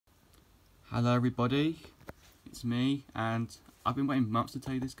Hello everybody, it's me, and I've been waiting months to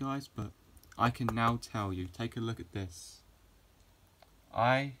tell you this, guys, but I can now tell you. Take a look at this.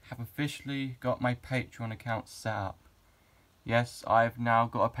 I have officially got my Patreon account set up. Yes, I've now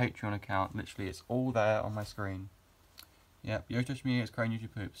got a Patreon account. Literally, it's all there on my screen. Yep, YoTouch Me, it's Crane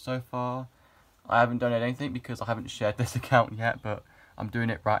YouTube Poop. So far, I haven't donated anything because I haven't shared this account yet, but I'm doing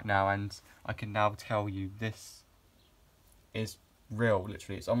it right now, and I can now tell you this is real.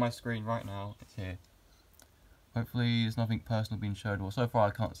 Literally, it's on my screen right now. It's here. Hopefully there's nothing personal being showed. Well, so far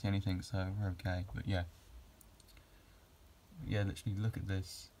I can't see anything, so we're okay. But yeah, literally look at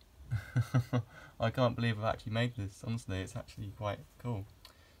this. I can't believe I've actually made this. Honestly, it's actually quite cool.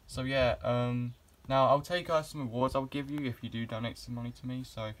 So yeah, now I'll tell you guys some rewards I'll give you if you do donate some money to me.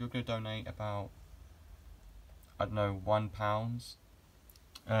 So if you're going to donate about, I don't know, £1,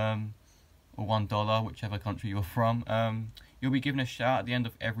 or $1, whichever country you're from, you'll be given a shout at the end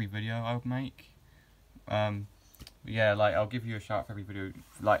of every video I would make. Yeah, like I'll give you a shout for every video,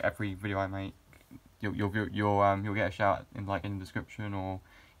 like every video I make. You'll get a shout in in the description or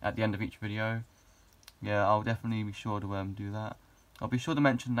at the end of each video. Yeah, I'll definitely be sure to do that. I'll be sure to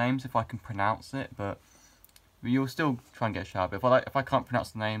mention names if I can pronounce it, but you'll still try and get a shout. But if I can't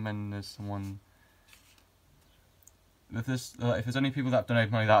pronounce the name and there's someone, if there's any people that have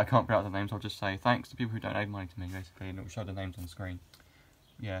donated money that I can't pronounce the names, I'll just say thanks to people who donate money to me, basically, and it will show the names on the screen.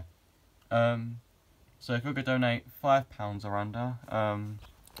 Yeah. So if you're going to donate £5 or under,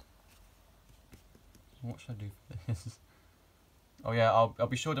 what should I do for this? Oh yeah, I'll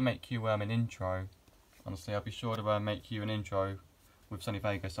be sure to make you an intro. Honestly, I'll be sure to make you an intro with Sunny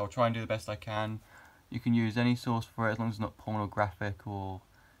Vegas. I'll try and do the best I can. You can use any source for it as long as it's not pornographic or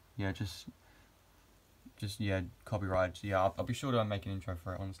just copyright. So yeah, I'll be sure to make an intro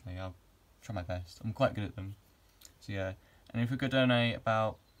for it. Honestly, I'll try my best. I'm quite good at them. So yeah, and if we could donate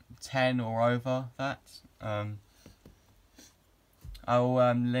about 10 or over that,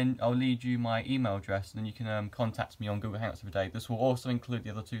 I'll lead you my email address, and then you can contact me on Google Hangouts every day. This will also include the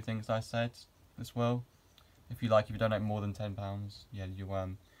other two things I said as well. If you donate more than £10, yeah, it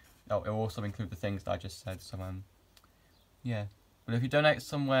will also include the things that I just said. So yeah, but if you donate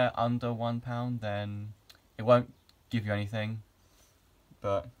somewhere under £1, then it won't give you anything.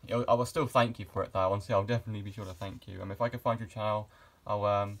 But I will still thank you for it though. Honestly, I'll definitely be sure to thank you. If I can find your channel,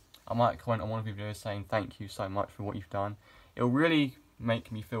 I might comment on one of your videos saying thank you so much for what you've done. It'll really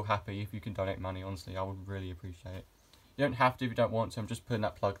make me feel happy if you can donate money. Honestly, I would really appreciate it. You don't have to if you don't want to. I'm just putting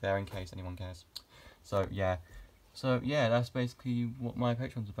that plug there in case anyone cares. So yeah, that's basically what my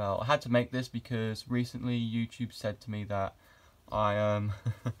Patreon's about. I had to make this because recently YouTube said to me that I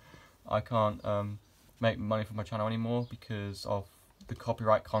I can't make money from my channel anymore because of the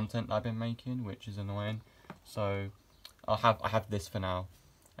copyright content I've been making, which is annoying. So I have this for now,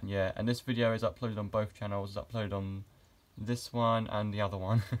 and yeah, and this video is uploaded on both channels. It's uploaded on this one and the other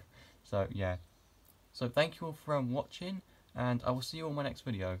one. So yeah, so thank you all for watching, and I will see you on my next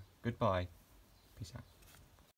video. Goodbye, peace out.